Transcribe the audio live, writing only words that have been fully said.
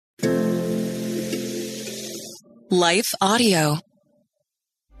Life Audio.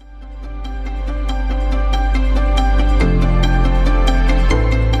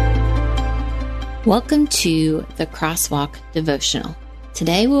 Welcome to the Crosswalk Devotional.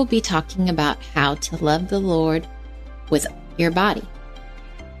 Today we'll be talking about how to love the Lord with your body.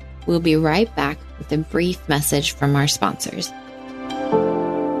 We'll be right back with a brief message from our sponsors.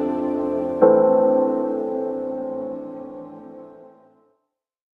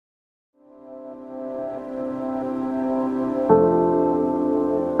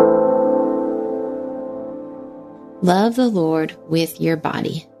 Love the Lord with your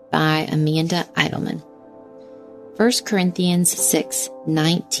body by Amanda Idleman. 1 Corinthians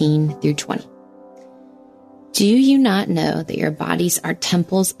 6:19-20. Do you not know that your bodies are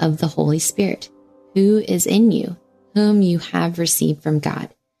temples of the Holy Spirit, who is in you, whom you have received from God?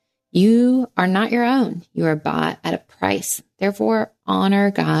 You are not your own. You are bought at a price. Therefore,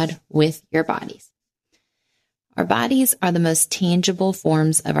 honor God with your bodies. Our bodies are the most tangible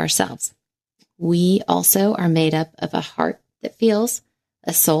forms of ourselves. We also are made up of a heart that feels,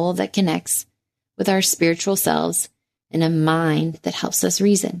 a soul that connects with our spiritual selves, and a mind that helps us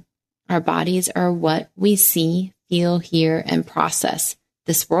reason. Our bodies are what we see, feel, hear, and process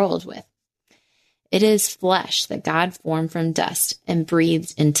this world with. It is flesh that God formed from dust and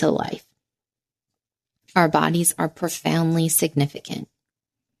breathed into life. Our bodies are profoundly significant.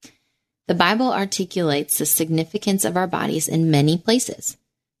 The Bible articulates the significance of our bodies in many places.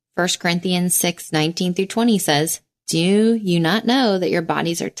 1 Corinthians 6:19-20 says, Do you not know that your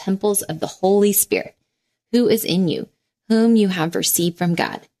bodies are temples of the Holy Spirit, who is in you, whom you have received from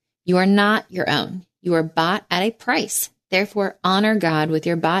God? You are not your own. You are bought at a price. Therefore, honor God with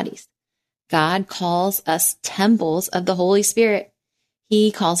your bodies. God calls us temples of the Holy Spirit.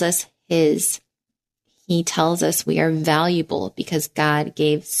 He calls us His. He tells us we are valuable because God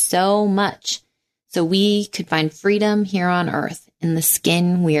gave so much so we could find freedom here on earth in the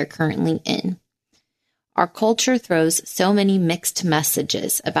skin we are currently in. Our culture throws so many mixed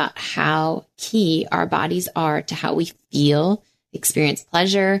messages about how key our bodies are to how we feel, experience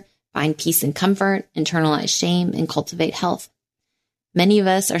pleasure, find peace and comfort, internalize shame, and cultivate health. Many of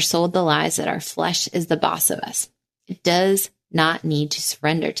us are sold the lies that our flesh is the boss of us. It does not need to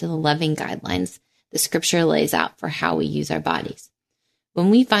surrender to the loving guidelines the scripture lays out for how we use our bodies. When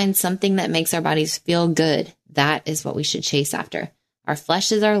we find something that makes our bodies feel good, that is what we should chase after. Our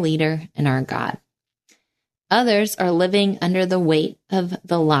flesh is our leader and our God. Others are living under the weight of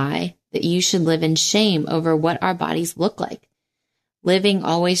the lie that you should live in shame over what our bodies look like. Living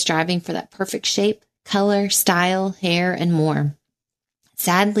always striving for that perfect shape, color, style, hair, and more.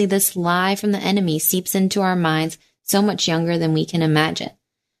 Sadly, this lie from the enemy seeps into our minds so much younger than we can imagine.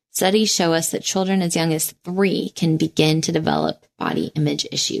 Studies show us that children as young as 3 can begin to develop body image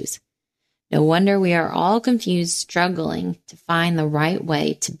issues. No wonder we are all confused, struggling to find the right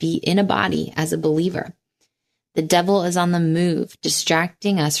way to be in a body as a believer. The devil is on the move,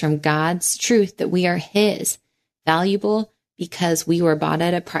 distracting us from God's truth that we are His, valuable because we were bought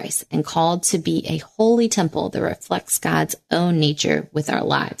at a price and called to be a holy temple that reflects God's own nature with our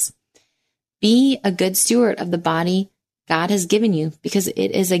lives. Be a good steward of the body God has given you because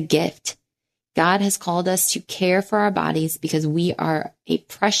it is a gift. God has called us to care for our bodies because we are a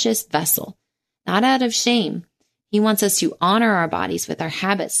precious vessel, not out of shame. He wants us to honor our bodies with our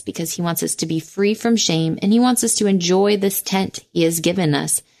habits because He wants us to be free from shame, and He wants us to enjoy this tent He has given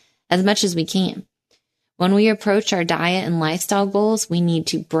us as much as we can. When we approach our diet and lifestyle goals, we need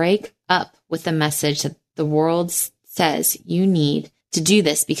to break up with the message that the world says you need to do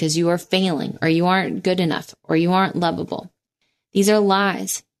this because you are failing, or you aren't good enough, or you aren't lovable. These are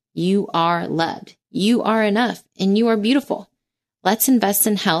lies. You are loved. You are enough, and you are beautiful. Let's invest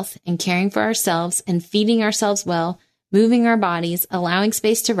in health and caring for ourselves and feeding ourselves well, moving our bodies, allowing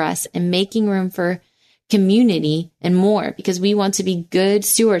space to rest, and making room for community and more because we want to be good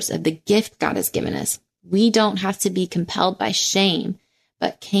stewards of the gift God has given us. We don't have to be compelled by shame,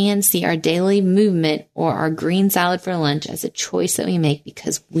 but can see our daily movement or our green salad for lunch as a choice that we make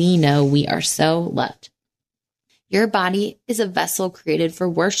because we know we are so loved. Your body is a vessel created for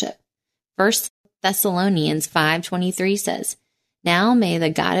worship. 1 Thessalonians 5:23 says, Now may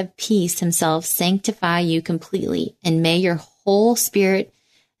the God of peace Himself sanctify you completely, and may your whole spirit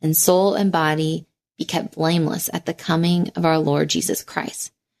and soul and body be kept blameless at the coming of our Lord Jesus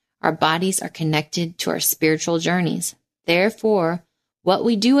Christ. Our bodies are connected to our spiritual journeys. Therefore, what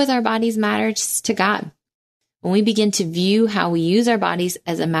we do with our bodies matters to God. When we begin to view how we use our bodies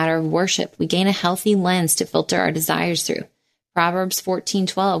as a matter of worship, we gain a healthy lens to filter our desires through. Proverbs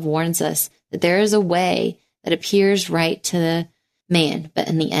 14:12 warns us that there is a way that appears right to the man, but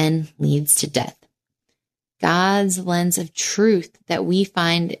in the end leads to death. God's lens of truth that we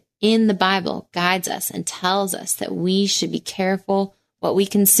find in the Bible guides us and tells us that we should be careful what we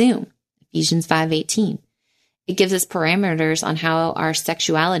consume. Ephesians 5:18. It gives us parameters on how our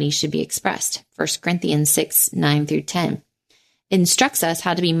sexuality should be expressed. 1 Corinthians 6:9 through 10. It instructs us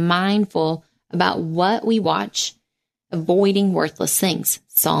how to be mindful about what we watch, avoiding worthless things.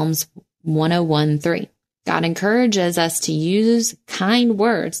 Psalms 101:3. God encourages us to use kind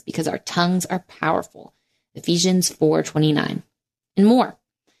words because our tongues are powerful. Ephesians 4:29. And more.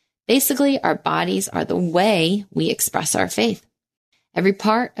 Basically, our bodies are the way we express our faith. Every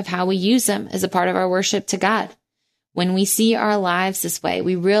part of how we use them is a part of our worship to God. When we see our lives this way,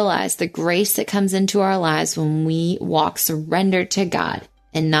 we realize the grace that comes into our lives when we walk surrendered to God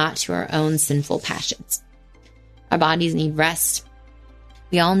and not to our own sinful passions. Our bodies need rest.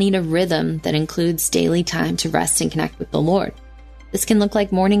 We all need a rhythm that includes daily time to rest and connect with the Lord. This can look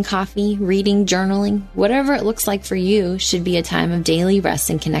like morning coffee, reading, journaling. Whatever it looks like for you should be a time of daily rest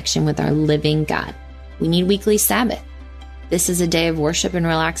and connection with our living God. We need weekly Sabbath. This is a day of worship and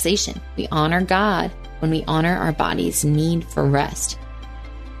relaxation. We honor God when we honor our body's need for rest.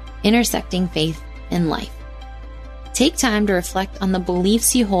 Intersecting faith and life. Take time to reflect on the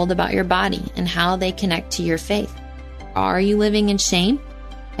beliefs you hold about your body and how they connect to your faith. Are you living in shame?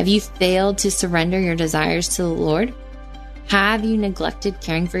 Have you failed to surrender your desires to the Lord? Have you neglected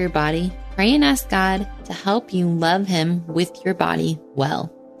caring for your body? Pray and ask God to help you love Him with your body well.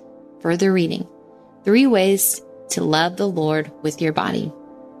 Further reading. 3 ways to love the Lord with your body.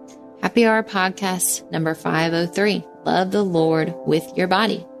 Happy Hour Podcast number 503. Love the Lord with your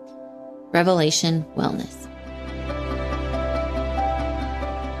body. Revelation Wellness.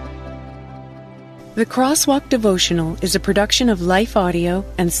 The Crosswalk Devotional is a production of Life Audio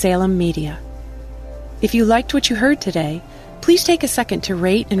and Salem Media. If you liked what you heard today, please take a second to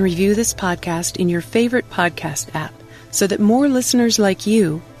rate and review this podcast in your favorite podcast app so that more listeners like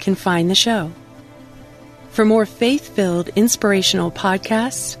you can find the show. For more faith-filled, inspirational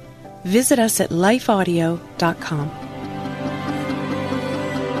podcasts, visit us at lifeaudio.com.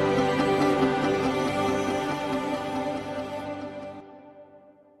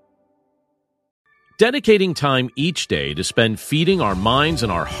 Dedicating time each day to spend feeding our minds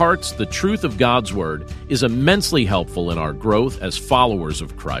and our hearts the truth of God's Word is immensely helpful in our growth as followers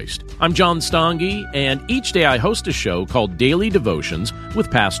of Christ. I'm John Stange, and each day I host a show called Daily Devotions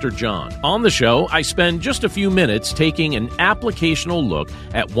with Pastor John. On the show, I spend just a few minutes taking an applicational look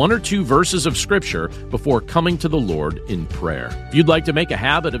at 1 or 2 verses of Scripture before coming to the Lord in prayer. If you'd like to make a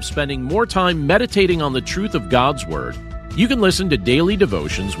habit of spending more time meditating on the truth of God's Word, you can listen to Daily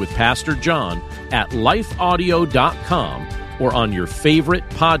Devotions with Pastor John at lifeaudio.com or on your favorite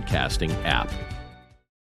podcasting app.